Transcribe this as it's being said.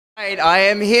I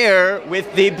am here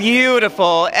with the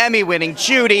beautiful Emmy-winning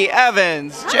Judi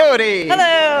Evans. Judi!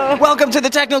 Hello! Welcome to the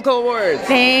Technical Awards!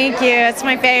 Thank you. It's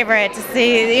my favorite to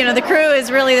see. You know, the crew is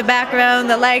really the backbone,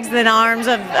 the legs and arms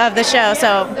of the show,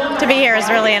 so to be here is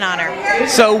really an honor.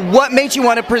 So what made you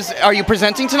want to are you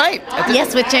presenting tonight?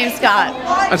 Yes, with James Scott.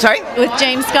 I'm sorry? With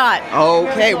James Scott.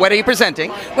 Okay, what are you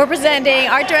presenting? We're presenting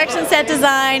art direction, set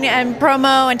design, and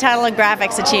promo and title and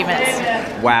graphics achievements.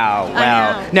 Wow,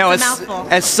 wow. I know. Now, It's a mouthful.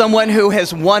 as someone who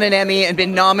has won an Emmy and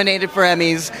been nominated for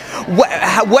Emmys,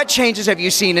 what changes have you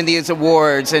seen in these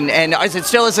awards? And is it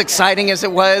still as exciting as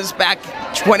it was back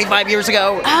 25 years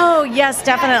ago? Oh, yes,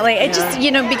 definitely. It just,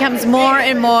 becomes more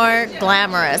and more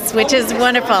glamorous, which is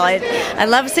wonderful. I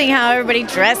love seeing how everybody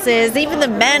dresses, even the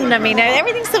men. I mean,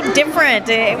 everything's so different.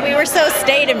 We were so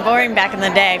staid and boring back in the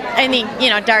day. I mean,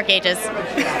 dark ages.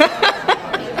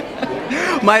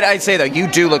 Might I say, though, you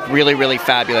do look really, really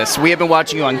fabulous. We have been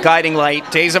watching you on Guiding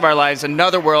Light, Days of Our Lives,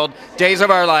 Another World, Days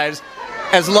of Our Lives.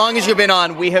 As long as you've been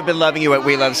on, we have been loving you at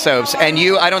We Love Soaps. And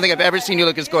you, I don't think I've ever seen you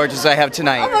look as gorgeous as I have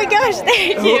tonight. Oh my gosh,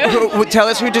 thank you. Tell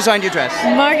us who designed your dress.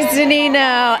 Mark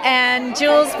Zanino and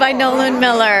Jules by Nolan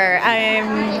Miller.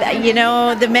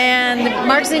 The man,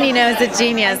 Mark Zanino is a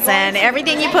genius, and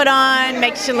everything you put on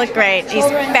makes you look great. He's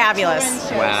fabulous.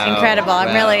 Wow. Incredible.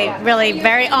 I'm really, really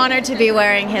very honored to be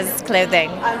wearing his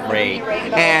clothing. Great.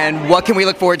 And what can we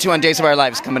look forward to on Days of Our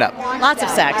Lives coming up? Lots of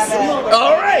sex.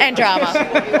 All right. And drama.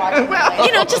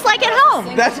 Just like at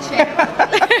home.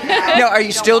 Now, are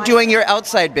you still doing your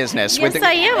outside business? Yes,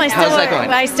 I am. How's that going?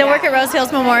 I still work at Rose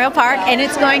Hills Memorial Park, and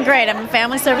it's going great. I'm a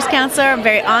family service counselor. I'm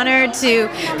very honored to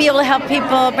be able to help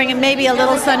people bring maybe a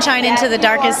little sunshine into the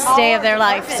darkest day of their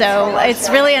life. So it's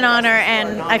really an honor,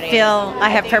 and I feel I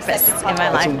have purpose in my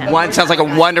life now. It sounds like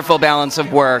a wonderful balance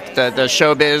of work, the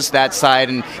showbiz, that side,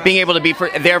 and being able to be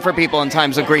there for people in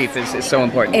times of grief is so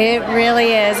important. It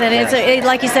really is, and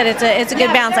like you said, it's a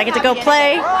good balance. I get to go play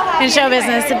in show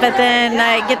business, but then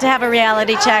I get to have a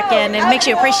reality check, and it makes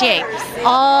you appreciate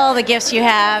all the gifts you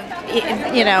have.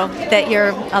 That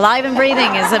you're alive and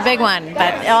breathing is a big one,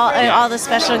 but all the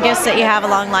special gifts that you have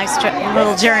along life's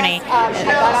little journey.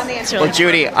 It's really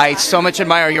Judi, I so much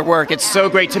admire your work. It's so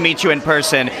great to meet you in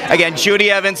person. Again, Judi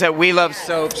Evans at We Love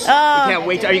Soaps. Oh. We can't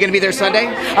wait. Are you going to be there Sunday?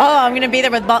 Oh, I'm going to be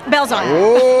there with bells on.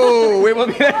 Oh, we will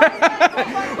be there.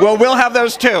 Well, we'll have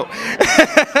those too. Well,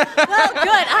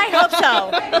 good. I hope so.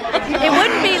 It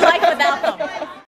wouldn't be life without them.